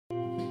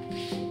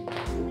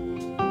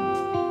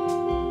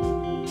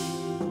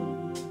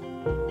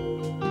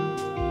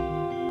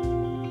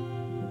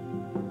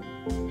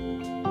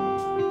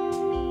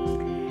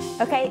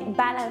Okay,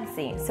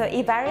 balancing. So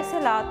it varies a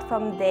lot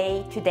from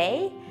day to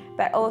day,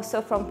 but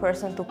also from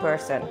person to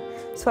person.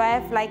 So I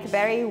have like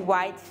very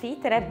wide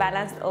feet that I've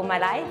balanced all my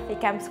life.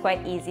 It comes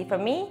quite easy for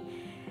me.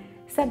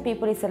 Some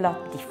people it's a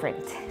lot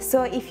different.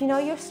 So if you know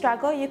your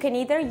struggle, you can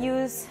either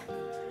use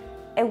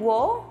a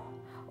wall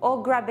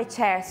or grab a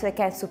chair so it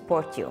can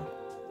support you.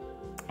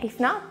 If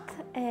not,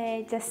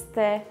 just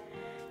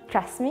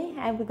trust me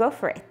and we go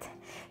for it.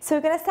 So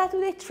we're gonna start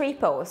with a tree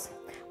pose.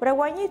 What I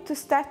want you to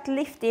start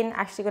lifting,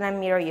 actually gonna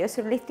mirror you,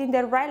 so lifting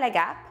the right leg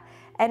up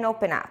and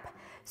open up.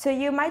 So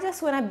you might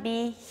just wanna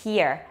be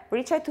here.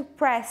 Really try to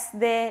press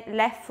the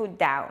left foot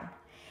down.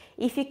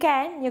 If you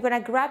can, you're gonna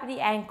grab the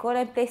ankle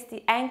and place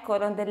the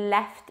ankle on the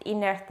left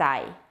inner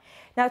thigh.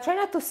 Now try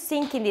not to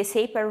sink in this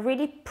hip, but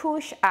really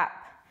push up.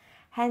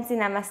 Hands in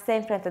Namaste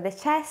in front of the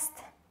chest.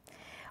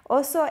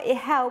 Also, it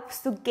helps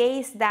to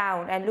gaze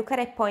down and look at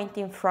a point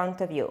in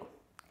front of you.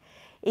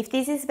 If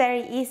this is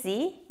very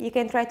easy, you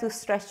can try to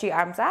stretch your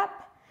arms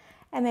up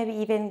and maybe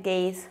even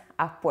gaze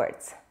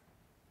upwards.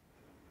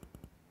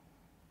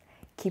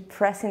 Keep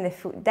pressing the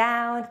foot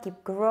down,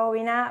 keep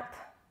growing up.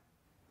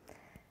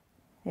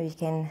 Maybe you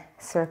can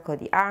circle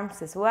the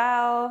arms as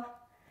well.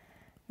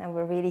 Now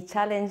we're really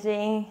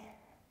challenging.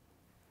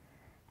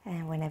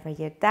 And whenever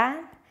you're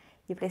done,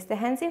 you place the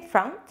hands in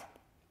front.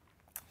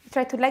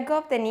 Try to let go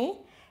of the knee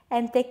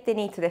and take the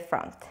knee to the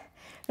front.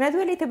 I'm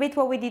gonna do a little bit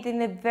what we did in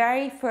the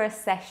very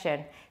first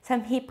session,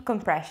 some hip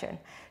compression.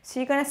 So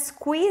you're gonna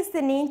squeeze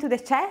the knee into the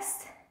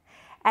chest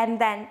and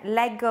then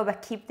let go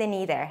but keep the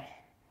knee there.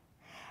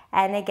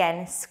 And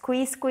again,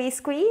 squeeze, squeeze,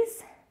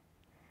 squeeze,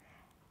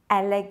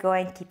 and let go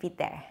and keep it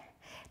there.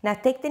 Now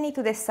take the knee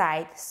to the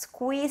side,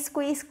 squeeze,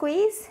 squeeze,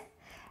 squeeze,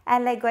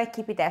 and let go and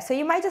keep it there. So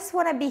you might just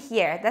wanna be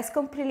here, that's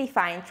completely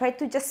fine. Try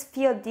to just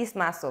feel these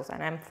muscles,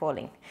 and I'm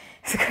falling.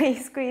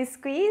 Squeeze, squeeze,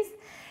 squeeze,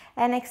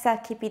 and exhale,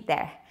 keep it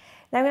there.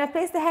 Now I'm going to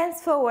place the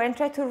hands forward and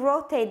try to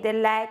rotate the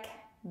leg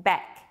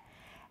back.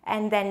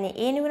 And then knee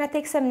in. We're going to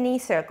take some knee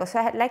circles. So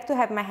I like to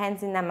have my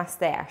hands in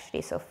Namaste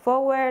actually. So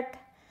forward,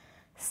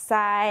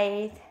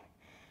 side,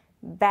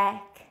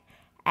 back,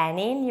 and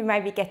in. You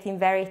might be getting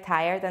very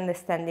tired on the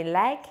standing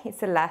leg. It's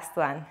the last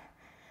one.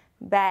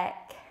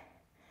 Back,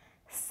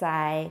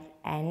 side,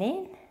 and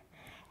in.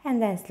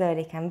 And then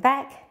slowly come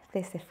back.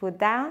 Place the foot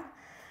down.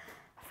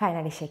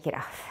 Finally shake it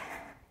off.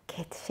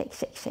 Good. Shake,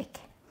 shake, shake.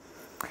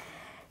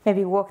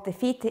 Maybe walk the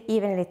feet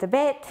even a little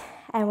bit,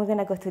 and we're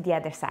gonna go to the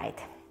other side.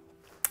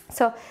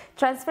 So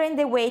transferring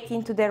the weight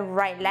into the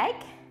right leg,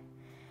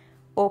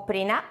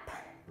 opening up,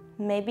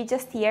 maybe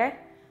just here,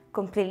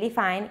 completely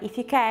fine. If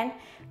you can,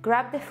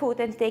 grab the foot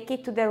and take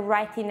it to the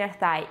right inner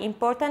thigh.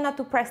 Important not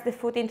to press the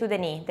foot into the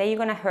knee, then you're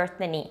gonna hurt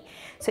the knee.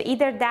 So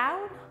either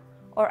down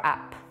or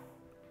up.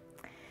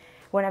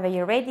 Whenever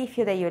you're ready,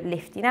 feel that you're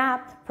lifting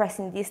up,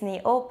 pressing this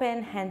knee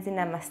open, hands in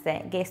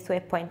Namaste, gaze to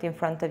a point in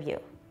front of you.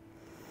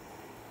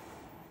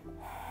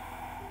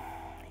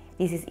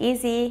 This is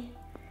easy.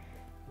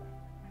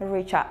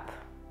 Reach up.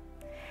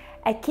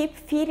 I keep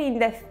feeling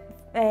the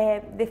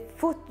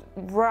foot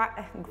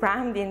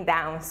grounding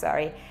down,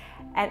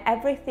 and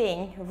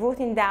everything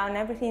rooting down,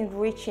 everything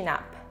reaching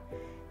up.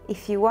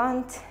 If you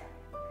want,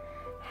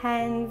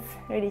 hands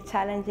really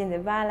challenging the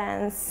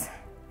balance.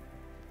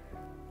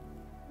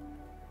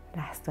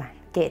 Last one,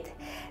 good.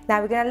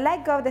 Now we're gonna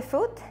let go of the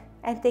foot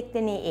and take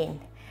the knee in.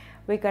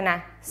 We're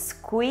gonna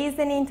squeeze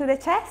the knee into the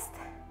chest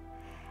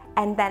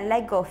and then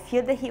let go.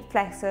 Feel the hip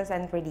flexors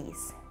and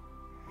release.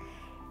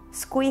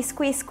 Squeeze,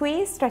 squeeze,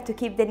 squeeze. Try to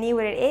keep the knee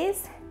where it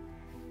is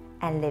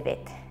and leave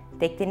it.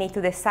 Take the knee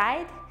to the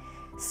side.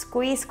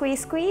 Squeeze,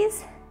 squeeze,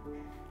 squeeze,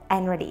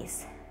 and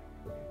release.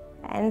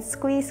 And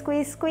squeeze,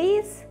 squeeze,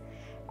 squeeze,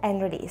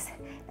 and release.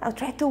 Now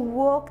try to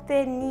walk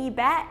the knee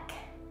back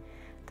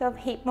to have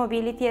hip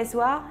mobility as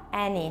well,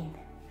 and in.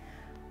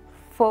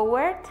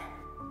 Forward,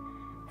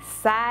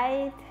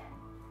 side,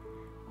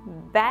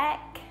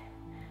 back,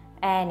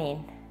 and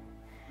in.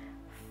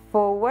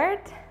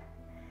 Forward,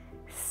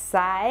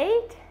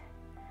 side,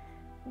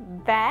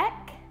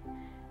 back,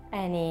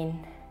 and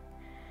in.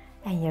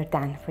 And you're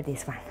done for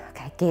this one.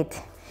 Okay, good.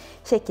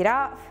 Shake it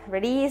off,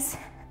 release,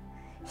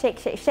 shake,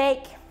 shake,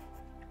 shake.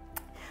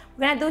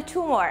 We're gonna do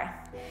two more.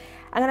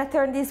 I'm gonna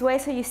turn this way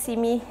so you see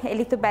me a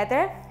little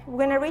better.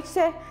 We're gonna reach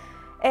the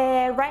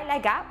right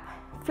leg up,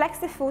 flex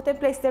the foot and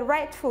place the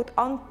right foot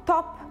on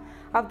top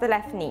of the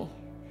left knee.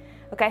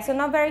 Okay, so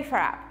not very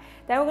far up.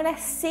 Then we're gonna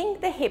sink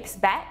the hips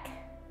back.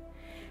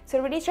 So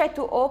really try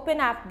to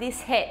open up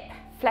this hip,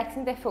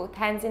 flexing the foot,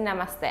 hands in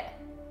Namaste.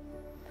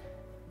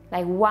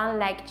 Like one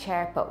leg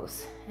chair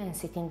pose and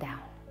sitting down.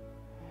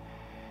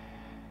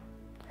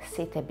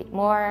 Sit a bit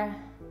more.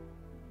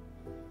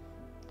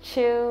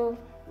 2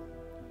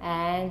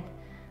 and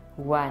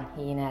 1.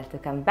 Inhale to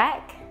come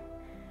back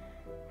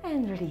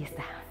and release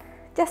down.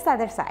 Just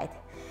other side.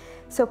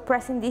 So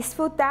pressing this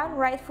foot down,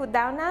 right foot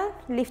down now,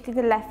 lifting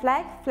the left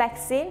leg,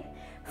 flexing,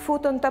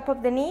 foot on top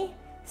of the knee,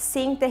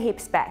 sink the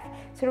hips back.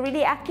 So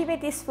really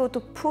activate this foot to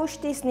push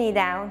this knee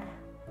down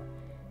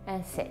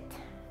and sit.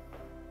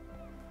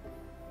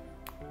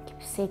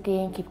 Keep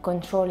sitting, keep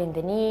controlling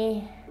the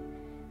knee,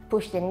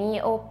 Push the knee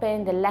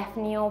open, the left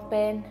knee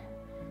open.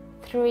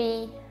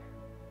 3,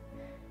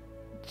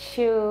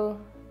 2,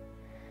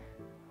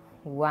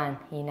 1.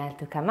 Inhale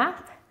to come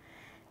up,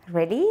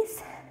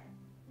 release,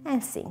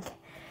 and sink.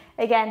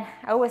 Again,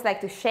 I always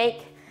like to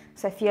shake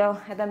so I feel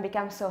I don't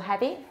become so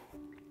heavy.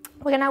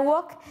 We're gonna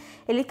walk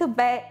a little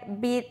bit,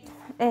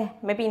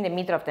 maybe in the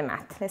middle of the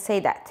mat, let's say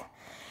that.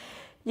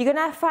 You're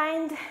gonna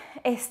find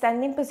a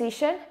standing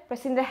position,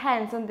 pressing the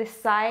hands on the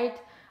side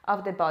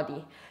of the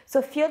body.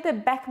 So feel the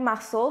back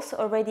muscles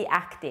already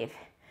active.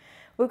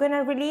 We're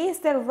gonna release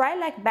the right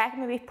leg back,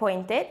 maybe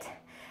pointed,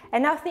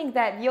 and now think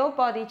that your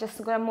body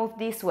just gonna move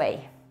this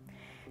way.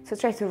 So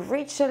try to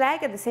reach the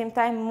leg at the same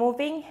time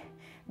moving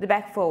the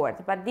back forward,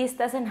 but this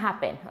doesn't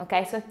happen,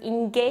 okay? So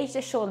engage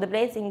the shoulder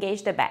blades,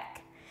 engage the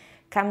back.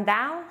 Come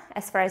down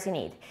as far as you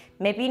need.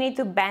 Maybe you need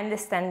to bend the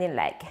standing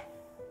leg.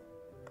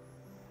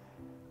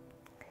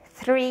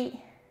 3,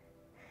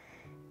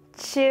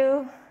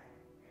 2,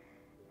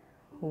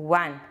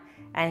 1.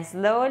 And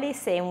slowly,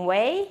 same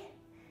way,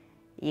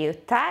 you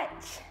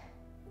touch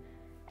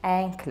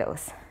and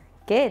close.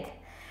 Good.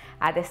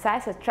 Other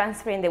side, so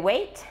transferring the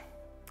weight,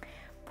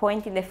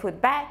 pointing the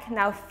foot back.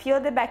 Now feel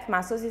the back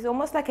muscles. It's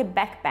almost like a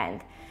back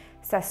bend.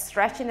 Start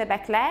stretching the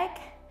back leg,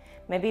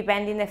 maybe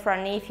bending the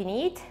front knee if you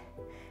need.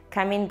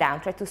 Coming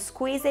down, try to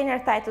squeeze the inner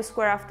thigh to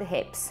square off the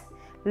hips.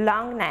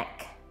 Long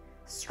neck,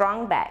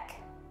 strong back.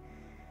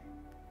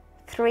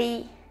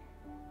 3,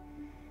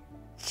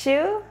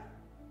 2,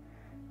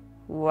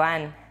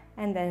 1.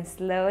 And then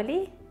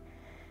slowly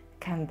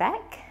come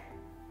back,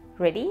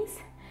 release,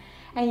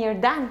 and you're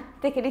done.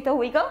 Take a little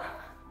wiggle,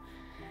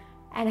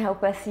 and I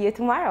hope I'll see you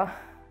tomorrow.